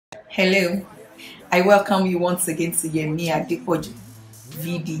Hello, I welcome you once again to ayobamiadegboyega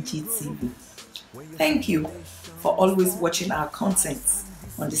VDG TV. Thank you for always watching our content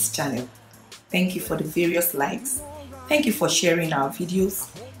on this channel. Thank you for the various likes. Thank you for sharing our videos.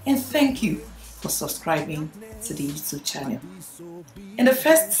 And thank you for subscribing to the YouTube channel. In the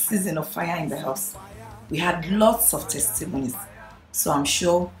first season of Fire in the House, we had lots of testimonies, so I'm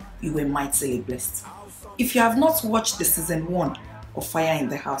sure you were mightily blessed. If you have not watched the season 1 of Fire in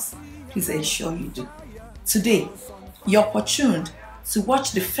the House, please ensure you do. Today, you're opportuned to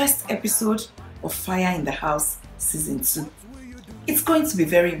watch the first episode of Fire in the House season 2. It's going to be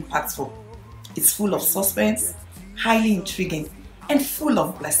very impactful. It's full of suspense, highly intriguing, and full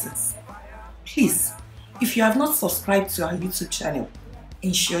of blessings. Please, if you have not subscribed to our YouTube channel,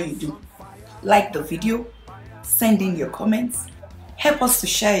 ensure you do. Like the video, send in your comments, help us to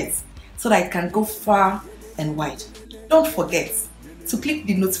share it so that it can go far and wide. Don't forget to click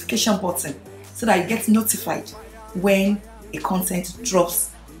the notification button so that you get notified when a content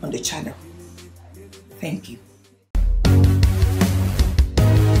drops on the channel. Thank you.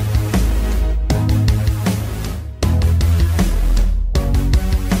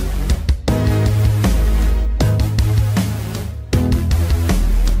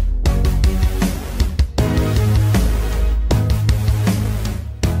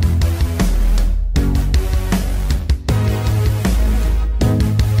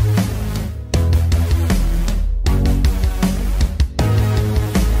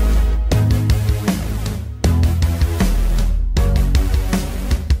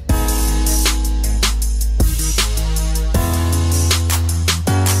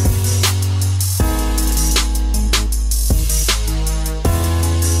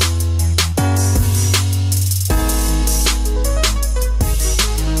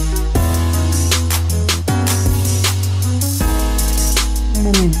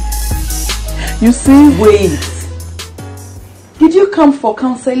 You see, wait. Did you come for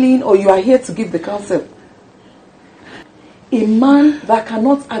counseling or you are here to give the counsel? A man that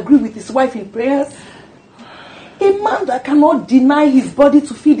cannot agree with his wife in prayers. A man that cannot deny his body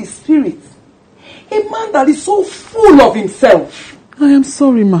to feed his spirit. A man that is so full of himself. I am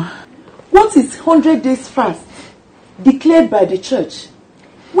sorry, ma. What is 100 days fast declared by the church?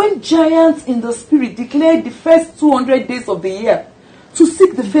 When giants in the spirit declared the first 200 days of the year to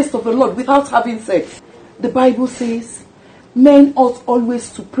seek the face of the Lord without having sex. The Bible says, men ought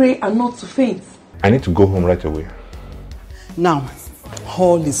always to pray and not to faint. I need to go home right away. Now,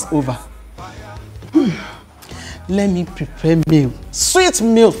 all is over. Let me prepare meal, sweet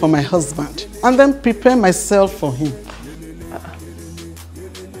meal for my husband, and then prepare myself for him.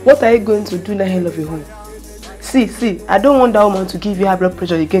 What are you going to do in the hell of your home? See, I don't want that woman to give you high blood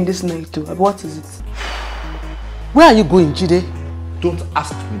pressure again this night too. What is it? Where are you going, Jide? Don't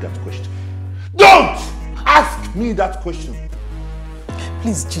ask me that question. Don't ask me that question.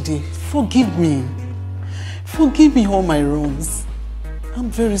 Please, Jide, forgive me. Forgive me all my wrongs. I'm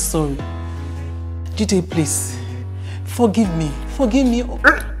very sorry. Jide, please, forgive me. Forgive me.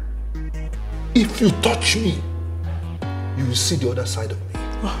 If you touch me, you will see the other side of me.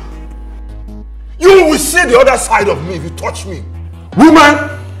 You will see the other side of me if you touch me.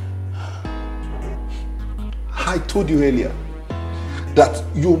 Woman! I told you earlier that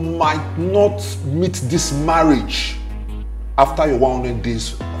you might not meet this marriage after your 100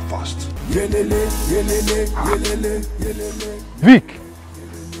 days of fast.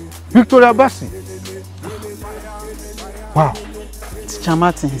 Victoria Bassi. Wow. Teacher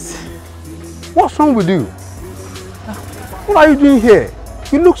Martins. What's wrong with you? What are you doing here?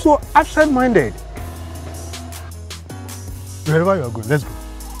 You look so absent-minded. Wherever you are going, let's go.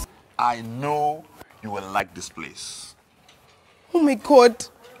 I know you will like this place. Oh my God.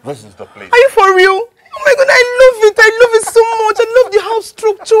 This is the place. Are you for real? Oh my God, I love it. I love it so much. I love the house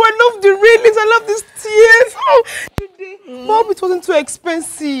structure. I love the railings. I love the stairs. Oh, today, hope it wasn't too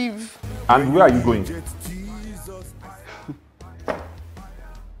expensive. And where are you going?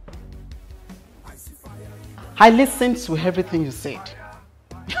 I listened to everything you said.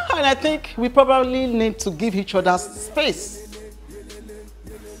 And I think we probably need to give each other space.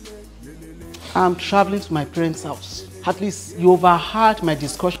 I'm traveling to my parents' house. At least you overheard my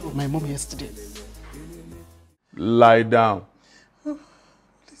discussion with my mom yesterday. Lie down.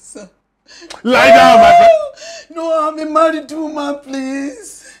 Listen. Lie down, my friend. No, I'm a married woman,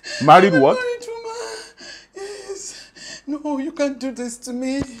 please. Married what? Married woman. Yes. No, you can't do this to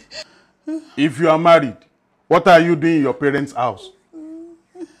me. If you are married, what are you doing in your parents' house?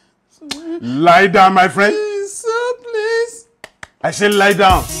 Lie down, my friend. Please, sir, please. I say lie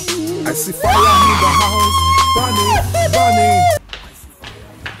down. I see fire in the house, burning, burning.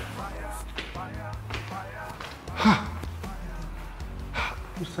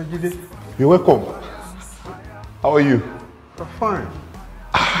 Mr. Jide. You're welcome. How are you? I'm fine.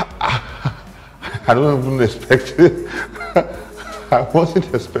 I don't even expect it. I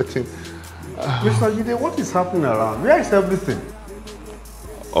wasn't expecting. Mr. Jide, what is happening around? Where is everything?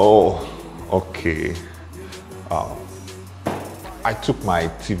 Oh, okay. I took my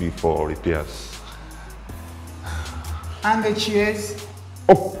TV for repairs. And the chairs?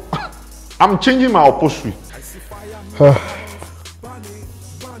 Oh, I'm changing my upholstery.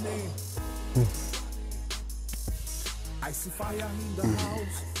 I see fire in the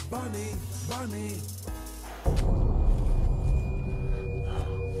house, burning.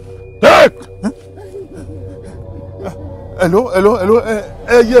 Hey! Hello.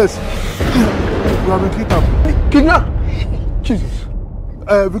 Yes. You have been kidnapped. Kidnapped? Jesus.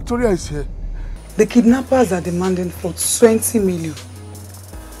 Victoria is here. The kidnappers are demanding for 20 million.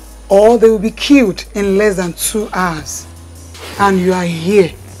 Or they will be killed in less than 2 hours. And you are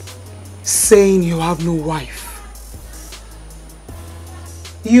here saying you have no wife.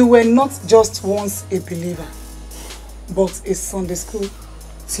 You were not just once a believer, but a Sunday school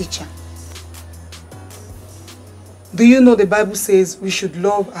teacher. Do you know the Bible says we should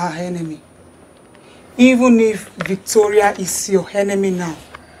love our enemy? Even if Victoria is your enemy now,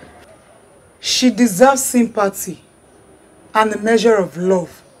 she deserves sympathy and a measure of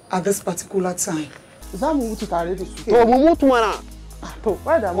love at this particular time.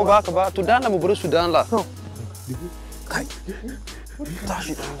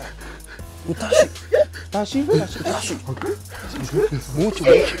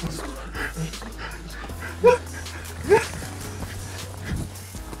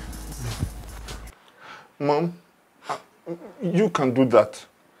 Mom, you can do that.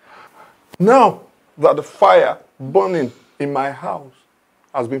 Now that the fire burning in my house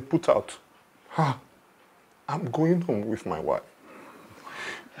has been put out, I'm going home with my wife.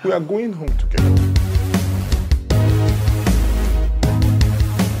 We are going home together.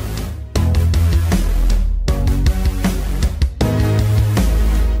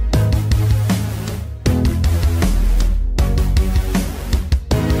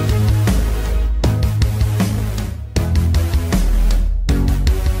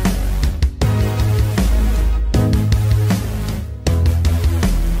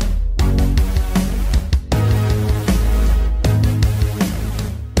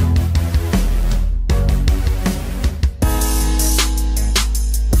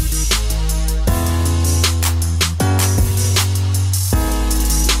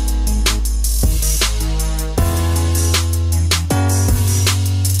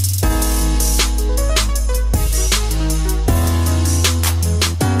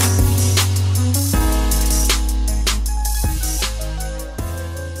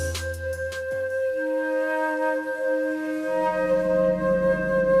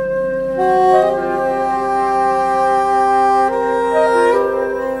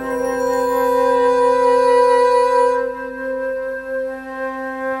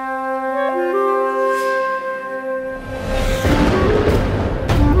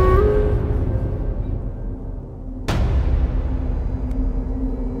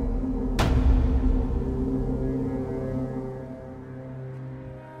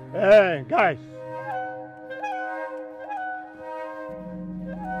 Hey, guys.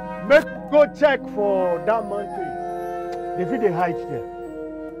 Go check for that mountain. They feel they hide there.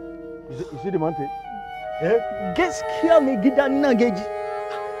 You see the mountain? Eh? Get scared me, get that nugget.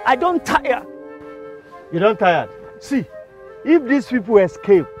 I don't tire. You don't tired? See, if these people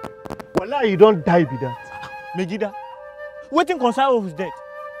escape, voila, you don't die with that. Megida, waiting concern who's dead.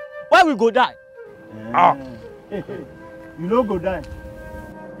 Why we go die? You don't go die.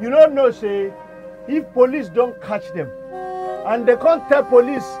 You don't know, say, if police don't catch them, and they can't tell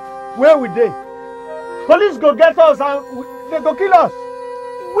police where we dey, police go get us and they go kill us.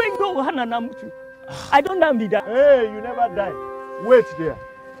 We go Hananamutu. I don't die with that. Hey, you never die. Wait there.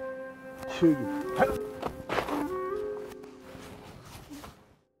 Show you.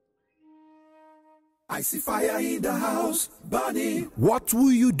 I see fire in the house, burning. What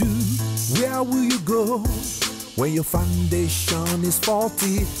will you do? Where will you go? When your foundation is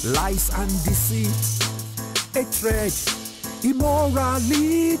faulty, lies and deceit, hatred,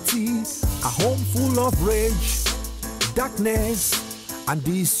 immorality, a home full of rage, darkness, and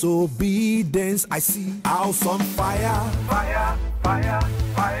disobedience. I see house on fire, fire, fire,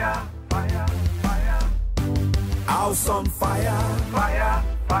 fire, fire, fire. House on fire, fire,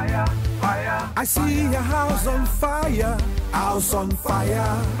 fire, fire. I see a house on fire, house on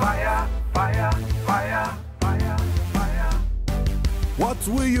fire, fire, fire, fire. What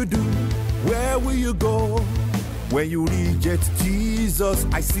will you do? Where will you go? When you reject Jesus,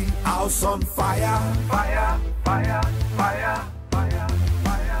 I see house on fire. Fire, fire, fire, fire,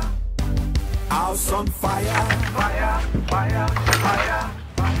 fire. House on fire. Fire, fire, fire,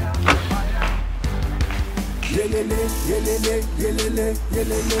 fire, fire. Yelele, yelele, yelele,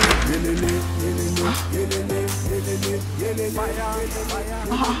 yelele, yelele, yelele, yelele, yelele, yelele, fire,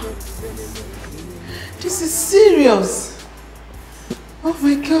 fire. This is serious. Oh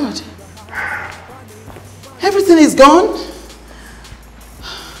my God. Everything is gone?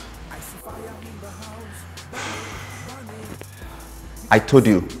 I told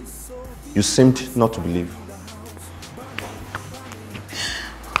you, you seemed not to believe.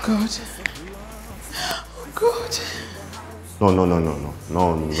 God. Oh God. No.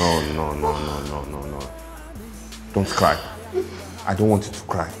 Don't cry. I don't want you to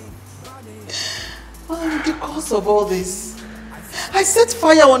cry. The cause of all this. I set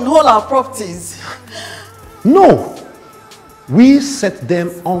fire on all our properties. No! We set them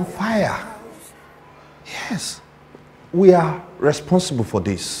on fire. Yes. We are responsible for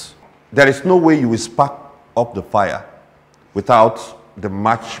this. There is no way you will spark up the fire without the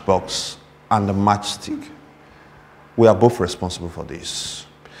matchbox and the matchstick. We are both responsible for this.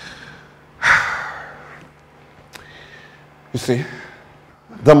 You see,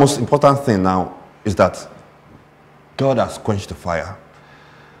 the most important thing now is that God has quenched the fire.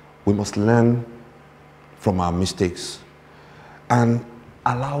 We must learn from our mistakes and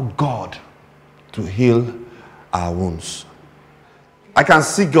allow God to heal our wounds. I can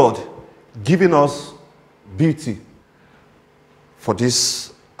see God giving us beauty for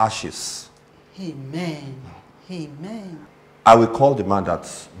these ashes. Amen. Amen. I will call the man that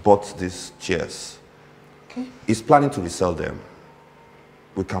bought these chairs. Okay. He's planning to resell them.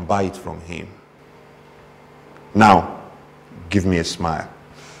 We can buy it from him. Now, give me a smile.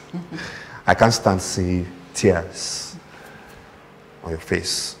 I can't stand seeing tears on your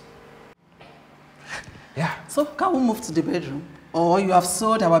face. Yeah. So can we move to the bedroom? Or you have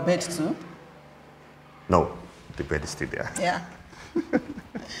sold our bed too? No, the bed is still there. Yeah.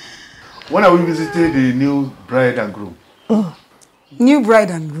 When are we visiting the new bride and groom? Oh. New bride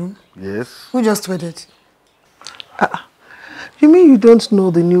and groom? Yes. Who just wedded? You mean you don't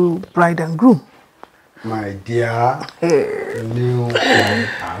know the new bride and groom? My dear, new bride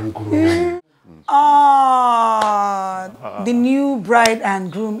and groom. The new bride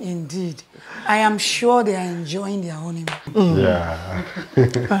and groom indeed. I am sure they are enjoying their honeymoon. Yeah.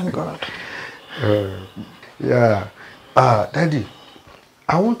 Thank God. Yeah. Daddy,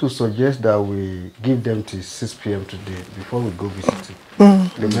 I want to suggest that we give them till 6 p.m. today before we go visiting.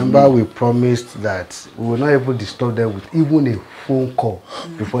 Remember, we promised that we will not even disturb them with even a phone call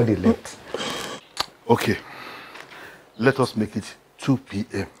before they left. Okay. Let us make it 2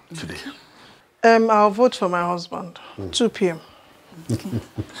 p.m. today. I'll vote for my husband. 2 p.m.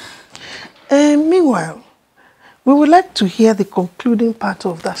 Meanwhile, we would like to hear the concluding part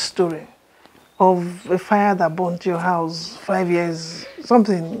of that story of a fire that burnt your house 5 years,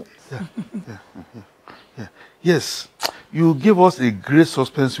 something. Yeah. Yes, you gave us a great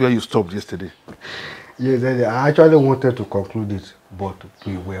suspense where you stopped yesterday. Yes, Daddy, I actually wanted to conclude it, but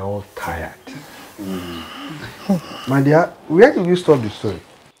we were all tired. My dear, where did you stop the story?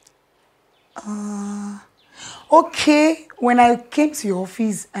 Okay, when I came to your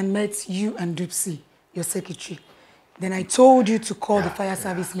office and met you and Dupsy, your secretary, then I told you to call the fire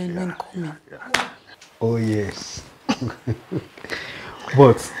service men when coming. Oh, yes.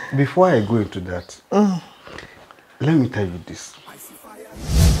 But before I go into that, let me tell you this.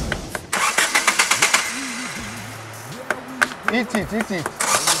 Eat it.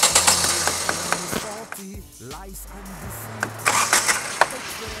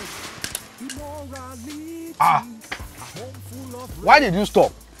 Why did you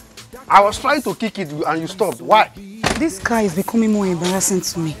stop? I was trying to kick it and you stopped. Why? This car is becoming more embarrassing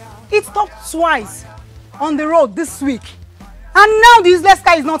to me. It stopped twice on the road this week. And now the useless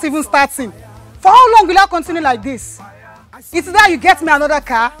car is not even starting. For how long will I continue like this? It's either you get me another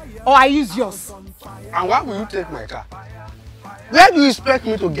car or I use yours. And why will you take my car? Where do you expect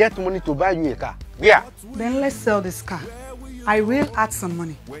me to get money to buy you a car? Where? Then let's sell this car. I will add some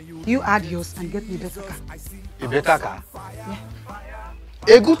money. You add yours and get me a better car. A better car? Yeah.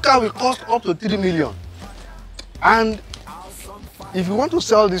 A good car will cost up to 3 million. And if you want to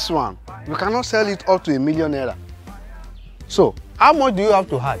sell this one, you cannot sell it up to ₦1 million. So, how much do you have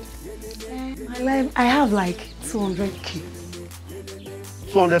to add? I have like 200k.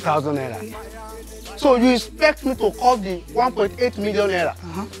 200,000 naira. So you expect me to cut the 1.8 million naira?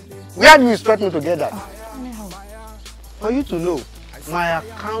 Where do you expect me to get that? For you to know, my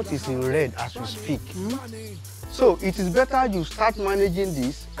account is in red as we speak. So it is better you start managing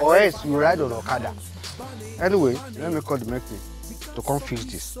this or else you ride on Okada. Anyway, let me call the mechanic to come fix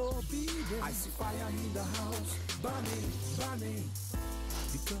this.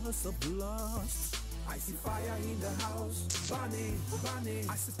 Because of lust, I see fire in the house, burning, burning.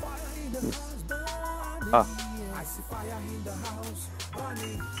 I see fire in the house, burning. I see fire in the house,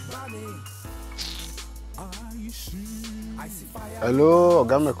 burning, burning. I see fire. Hello,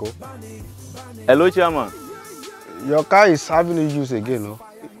 Ogameko. Hello, Chairman. Your car is having issues again, no?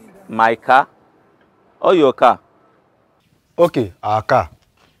 My car? Or your car? Okay, our car.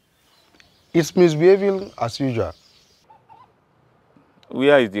 It's misbehaving as usual.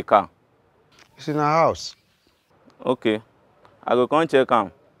 Where is the car? It's in our house. Okay. I go come check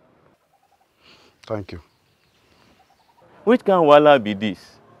am. Thank you. Which kind of wahala be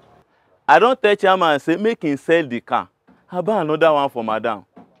this? I don't tell Chairman say make him sell the car. I buy another one for madam.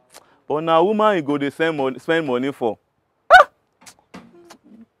 But now woman you go dey spend money for.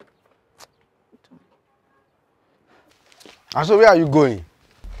 And so where are you going?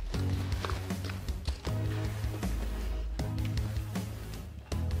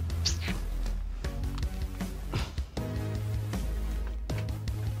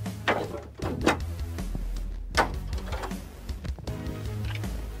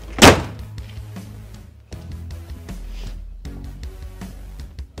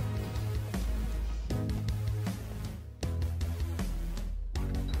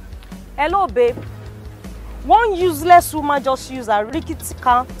 Hello, babe. One useless woman just used a rickety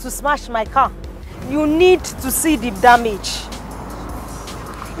car to smash my car. You need to see the damage.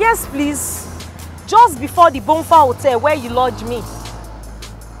 Yes, please. Just before the Bonfire Hotel where you lodge me.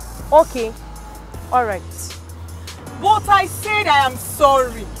 Okay. All right. But I said I am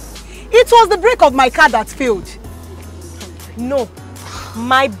sorry. It was the brake of my car that failed. No.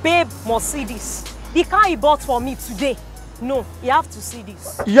 My babe must see this. The car he bought for me today. No, you have to see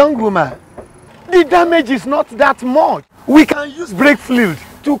this. Young woman, the damage is not that much. We can use brake fluid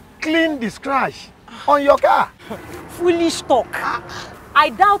to clean the scratch on your car. Foolish talk. I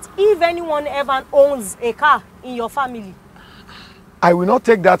doubt if anyone ever owns a car in your family. I will not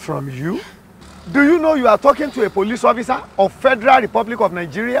take that from you. Do you know you are talking to a police officer of Federal Republic of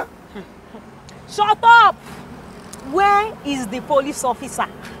Nigeria? Shut up! Where is the police officer?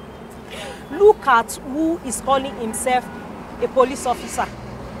 Look at who is calling himself a police officer.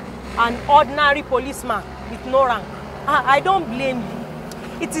 An ordinary policeman with no rank. I don't blame you.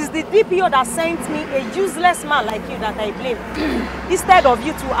 It is the DPO that sent me a useless man like you that I blame. Instead of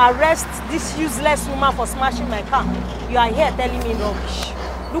you to arrest this useless woman for smashing my car, you are here telling me rubbish.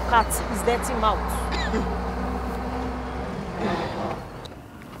 Look at his dirty mouth.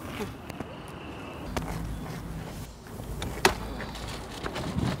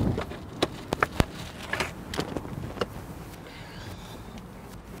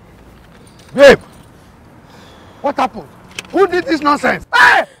 Babe, what happened? Who did this nonsense?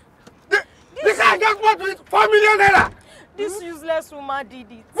 Hey! This guy just bought with 4 million naira. This useless woman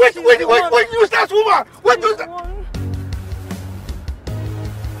did it. Which useless woman?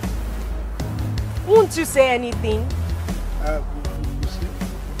 Won't you say anything? You see?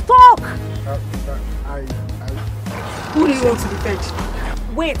 Talk! Who do you want to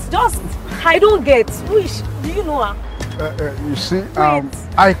defend? Wait, just, I don't get. Which, do you know her? You see,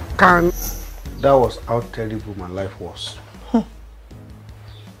 I can't. That was how terrible my life was.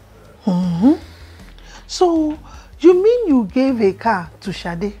 So, you mean you gave a car to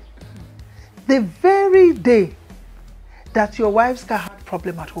Shade the very day that your wife's car had a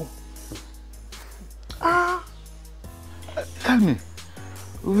problem at home? Tell me,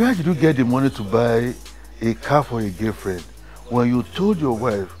 where did you get the money to buy a car for a girlfriend when you told your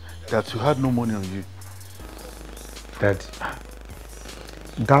wife that you had no money on you? Daddy,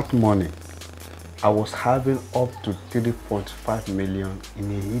 that morning, I was having up to 3.5 million in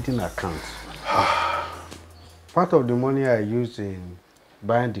a hidden account. Part of the money I used in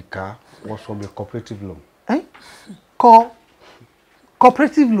buying the car was from a cooperative loan. Eh?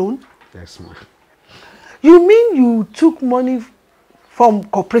 Cooperative loan? Yes, ma'am. You mean you took money from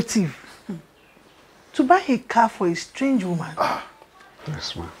cooperative to buy a car for a strange woman?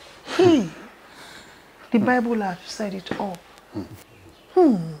 Yes, ma'am. Hey, the Bible has said it all.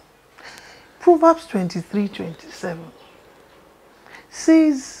 Proverbs 23:27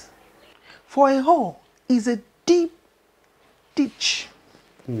 says, for a whore is a deep ditch,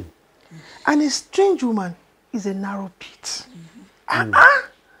 and a strange woman is a narrow pit.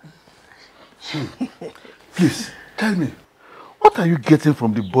 Please, tell me, what are you getting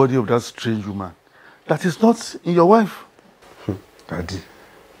from the body of that strange woman that is not in your wife? Daddy,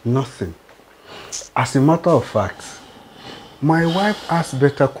 nothing. As a matter of fact, my wife has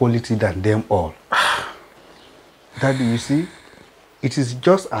better quality than them all. Daddy, you see, it is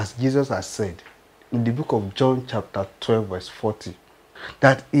just as Jesus has said in the book of John chapter 12 verse 40,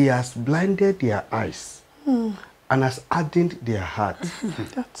 that he has blinded their eyes and has hardened their heart.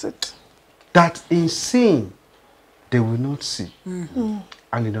 That's it. That in seeing, they will not see.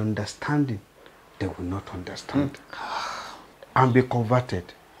 And in understanding, they will not understand. And be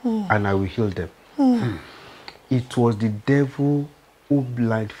converted, and I will heal them. It was the devil who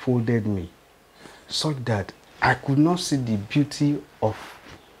blindfolded me, so that I could not see the beauty of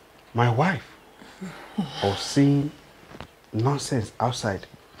my wife or seeing nonsense outside.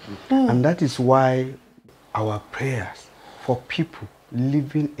 And that is why our prayers for people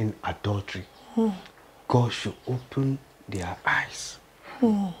living in adultery, God should open their eyes.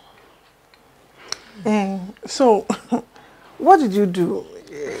 So, what did you do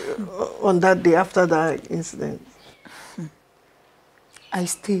on that day after that incident? I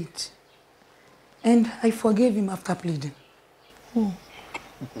stayed. And I forgave him after pleading.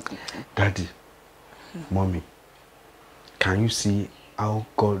 Daddy, Mommy, can you see how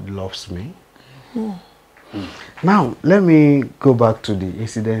God loves me? Now, let me go back to the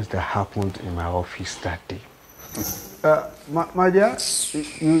incidents that happened in my office that day. My dear,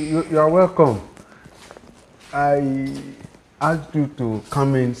 you are welcome. I asked you to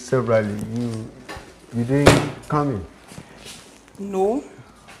come in severally. You didn't come in. No.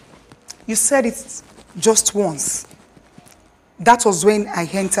 You said it just once. That was when I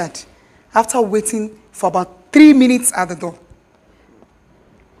entered, after waiting for about 3 minutes at the door.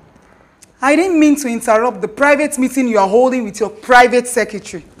 I didn't mean to interrupt the private meeting you are holding with your private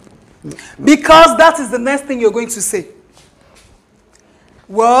secretary. Because that is the next thing you're going to say.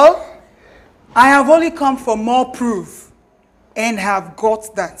 Well, I have only come for more proof and have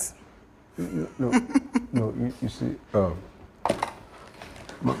got that. No, you see,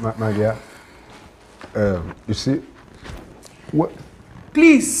 my dear, you see, what?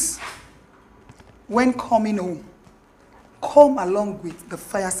 Please, when coming home, come along with the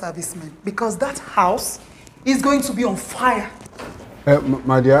fire servicemen, because that house is going to be on fire.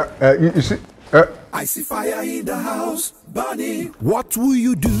 My dear, you see, I see fire in the house burning. What will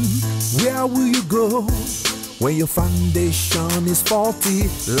you do? Where will you go? When your foundation is faulty,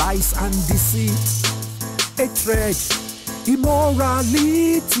 lies and deceit, hatred,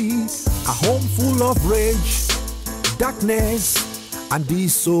 immorality, a home full of rage, darkness, and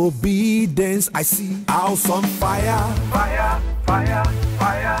disobedience. I see house on fire, fire, fire,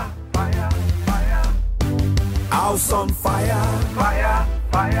 fire, fire, fire. House on fire, fire,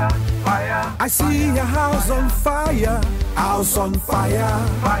 fire, fire. I see a house on fire, house on fire,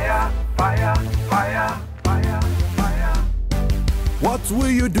 fire, fire, fire, fire, fire. What will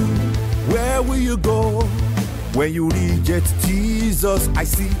you do? Where will you go? When you reject Jesus, I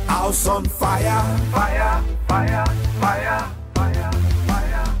see house on fire, fire, fire, fire, fire,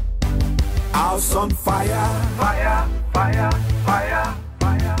 fire. House on fire, fire, fire, fire,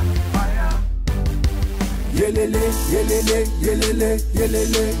 fire, fire. Yelele, yelele, yelele,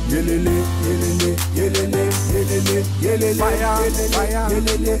 yelele, yelele, yelele, yelele, yelele, yelele, fire, fire,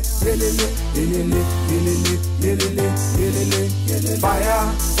 yelele, yelele, yelele, yelele, yelele, yelele, yelele, fire,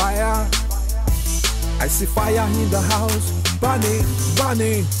 fire. I see fire in the house, burning,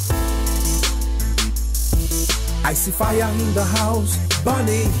 burning. I see fire in the house,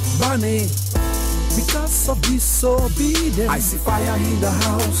 burning, burning. Because of disobedience, I see fire in the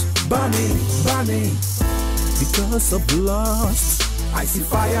house, burning, burning. Because of lust, I see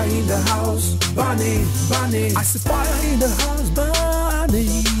fire in the house, burning, burning. I see fire in the house,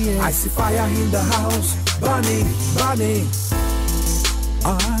 burning. I see fire in the house, burning, burning.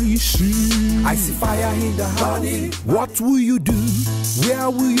 I see fire in the house. What will you do? Where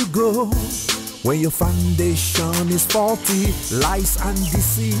will you go? When your foundation is faulty, lies and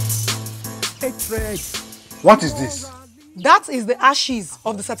deceit, hatred. What is this? That is the ashes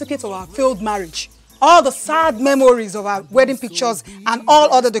of the certificate of our failed marriage. All the sad memories of our wedding pictures and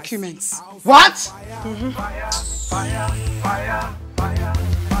all other documents. What? Fire, fire, fire, fire,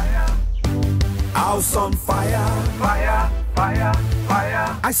 fire. House on fire, fire, fire,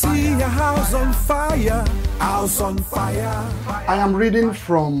 fire. I see a house on fire, house on fire. I am reading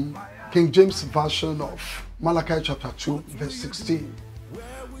from King James Version of Malachi chapter 2, verse 16.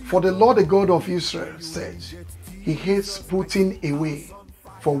 For the Lord, the God of Israel, said, He hates putting away,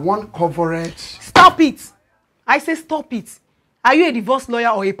 for one covereth. Stop it! I say stop it. Are you a divorce lawyer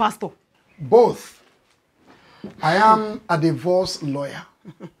or a pastor? Both. I am a divorce lawyer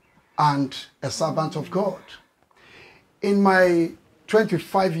and a servant of God. In my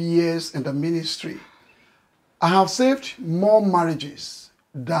 25 years in the ministry, I have saved more marriages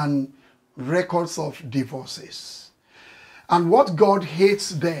than records of divorces. And what God hates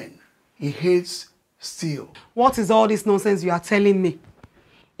then, he hates still. What is all this nonsense you are telling me?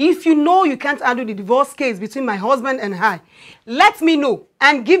 If you know you can't handle the divorce case between my husband and I, let me know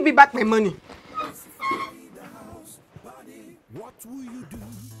and give me back my money. What will you do?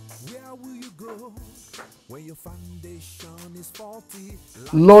 Where will you go? When your foundation is faulty.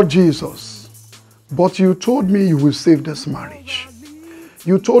 Lord Jesus, but you told me you will save this marriage.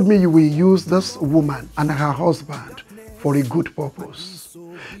 You told me you will use this woman and her husband for a good purpose.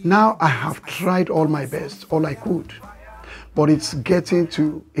 Now I have tried all my best, all I could, but it's getting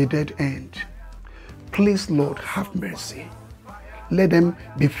to a dead end. Please, Lord, have mercy. Let them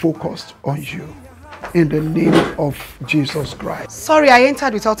be focused on you. In the name of Jesus Christ. Sorry, I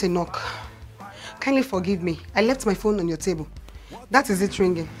entered without a knock. Kindly forgive me. I left my phone on your table. That is it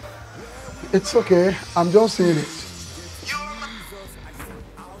ringing. It's okay. I'm just seeing it.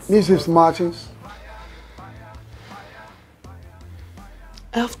 Mrs. Martins.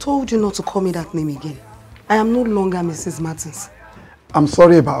 I have told you not to call me that name again. I am no longer Mrs. Martins. I'm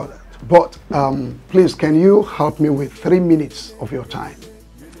sorry about that. But please, can you help me with 3 minutes of your time?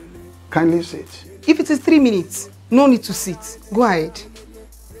 Kindly sit. If it is 3 minutes, no need to sit. Go ahead.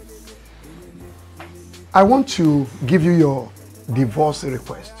 I want to give you your divorce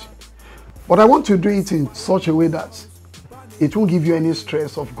request. But I want to do it in such a way that it won't give you any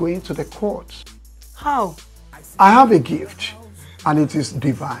stress of going to the court. How? I have a gift, and it is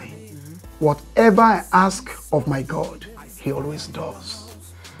divine. Whatever I ask of my God, he always does.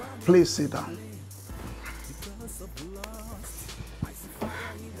 Please sit down.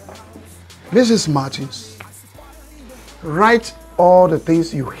 Mrs. Martins, write all the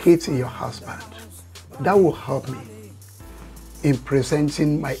things you hate in your husband. That will help me in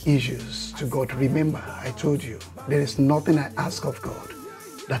presenting my issues to God. Remember, I told you, there is nothing I ask of God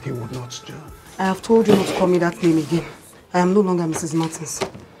that he would not do. I have told you not to call me that name again. I am no longer Mrs. Martins.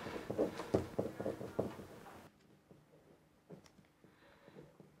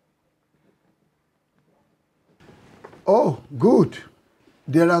 Oh, good.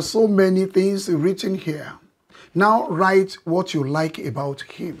 There are so many things written here. Now write what you like about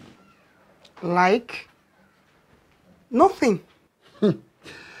him. Like? Nothing.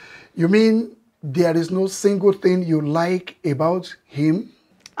 You mean there is no single thing you like about him?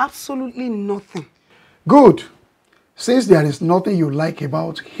 Absolutely nothing. Good. Since there is nothing you like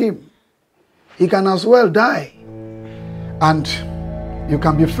about him, he can as well die. And you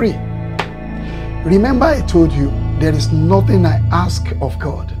can be free. Remember, I told you, there is nothing I ask of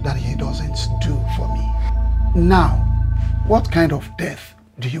God that he doesn't do for me. Now, what kind of death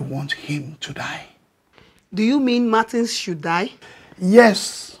do you want him to die? Do you mean Martins should die?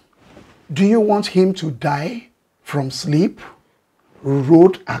 Yes. Do you want him to die from sleep,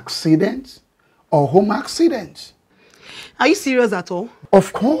 road accident, or home accident? Are you serious at all?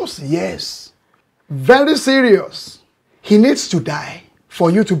 Of course, yes. Very serious. He needs to die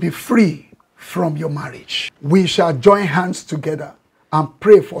for you to be free from your marriage. We shall join hands together and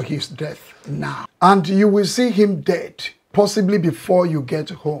pray for his death now. And you will see him dead, possibly before you get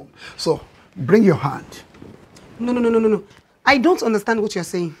home. So, bring your hand. No. I don't understand what you're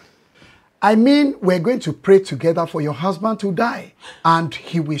saying. I mean, we're going to pray together for your husband to die. And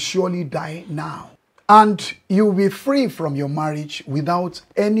he will surely die now. And you'll be free from your marriage without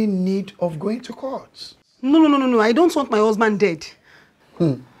any need of going to court. No. I don't want my husband dead.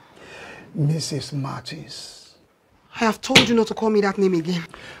 Mrs. Martins. I have told you not to call me that name again.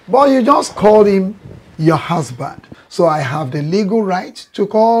 But you just called him your husband. So I have the legal right to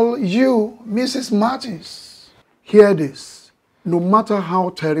call you Mrs. Martins. Hear this. No matter how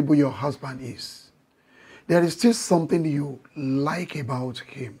terrible your husband is, there is still something you like about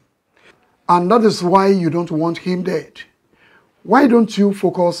him. And that is why you don't want him dead. Why don't you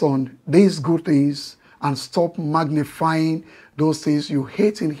focus on these good things and stop magnifying those things you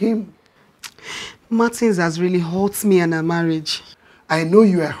hate in him? Martins has really hurt me and our marriage. I know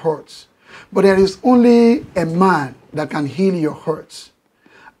you are hurt, but there is only a man that can heal your hurts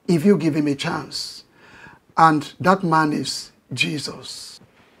if you give him a chance. And that man is Jesus.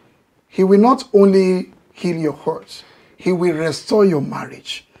 He will not only heal your hurt, he will restore your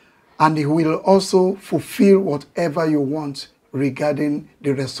marriage, and he will also fulfill whatever you want regarding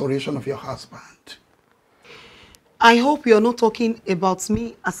the restoration of your husband. I hope you're not talking about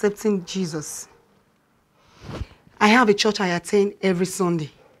me accepting Jesus. I have a church I attend every Sunday.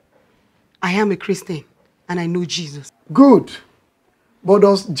 I am a Christian and I know Jesus. Good. But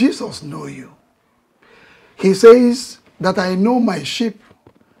does Jesus know you? He says, that I know my sheep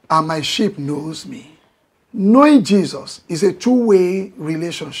and my sheep knows me. Knowing Jesus is a two-way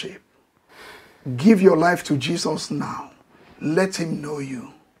relationship. Give your life to Jesus now. Let him know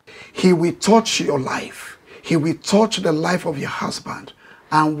you. He will touch your life. He will touch the life of your husband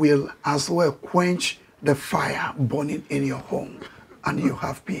and will as well quench the fire burning in your home, and you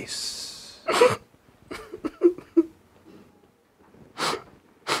have peace.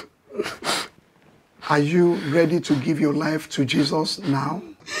 Are you ready to give your life to Jesus now?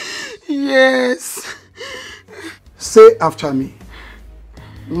 Yes. Say after me.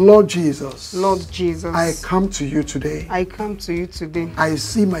 Lord Jesus. Lord Jesus. I come to you today. I come to you today. I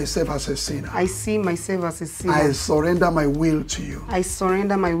see myself as a sinner. I see myself as a sinner. I surrender my will to you. I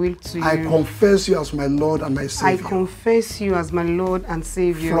surrender my will to you. I confess you as my Lord and my Savior. I confess you as my Lord and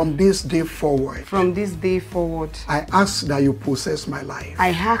Savior. From this day forward. From this day forward. I ask that you possess my life.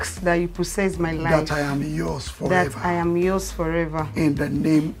 I ask that you possess my life. That I am yours forever. That I am yours forever. In the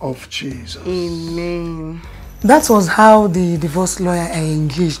name of Jesus. Amen. That was how the divorce lawyer I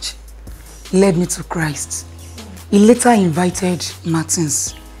engaged led me to Christ. He later invited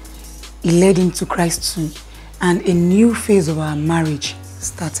Martins. He led him to Christ too, and a new phase of our marriage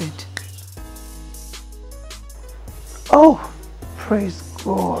started. Oh, praise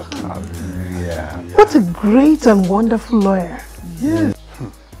God. Hallelujah. What a great and wonderful lawyer. Yes.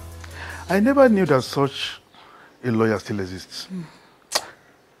 I never knew that such a lawyer still exists.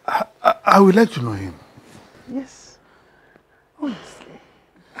 I would like to know him. Yes. Honestly.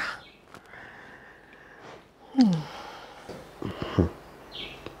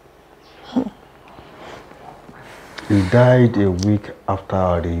 He died a week after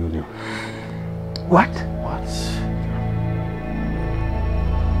our reunion. What?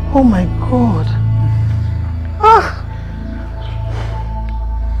 Oh my God. Ah!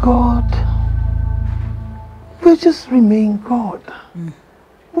 God. We'll just remain God.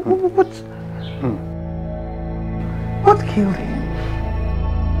 What killed him?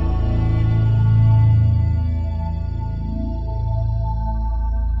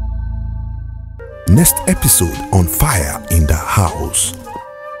 Next episode on Fire in the House.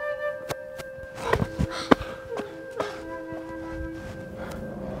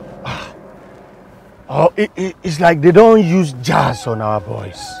 Oh, it's like they don't use jazz on our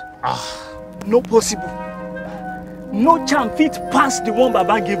boys. No possible. No charm fit pass the one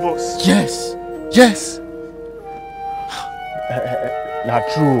Baba gave us. Yes, yes. Not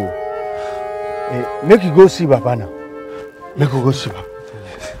true. Make you go see Baba now. Make you go see Baba.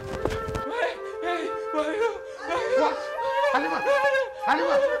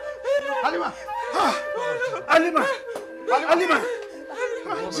 Halima.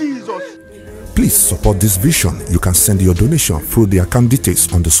 Jesus. Please support this vision. You can send your donation through the account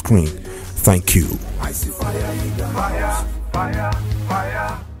details on the screen. Thank you.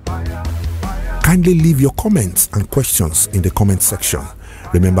 Kindly leave your comments and questions in the comment section.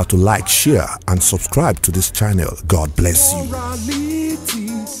 Remember to like, share, and subscribe to this channel. God bless you.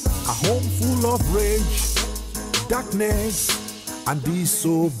 A home full of rage, darkness, and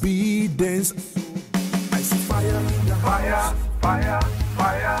disobedience. I see fire in the house. Fire.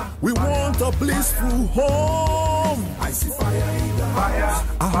 We want a blissful home. I see fire in the house.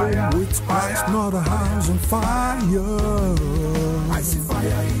 A home with Christ, not a house on fire. I see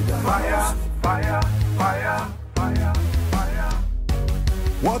fire in the house. Fire.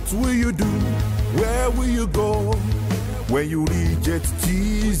 What will you do? Where will you go? When you reject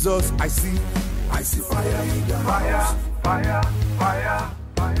Jesus, I see fire in the house. Fire.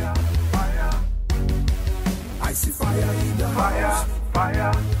 I see fire in the house.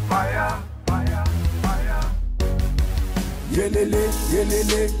 Fire. Yelele,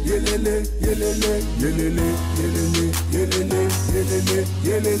 yelele, yelele, yelele, yelele, yelele, yelele, yelele,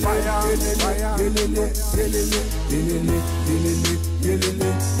 yelele, fire, yelele,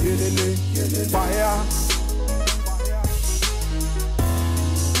 yelele, fire.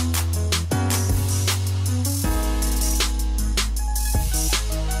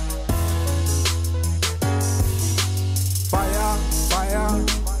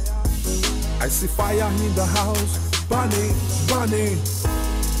 I see fire in the house, burning.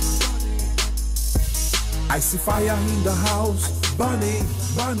 I see fire in the house, burning.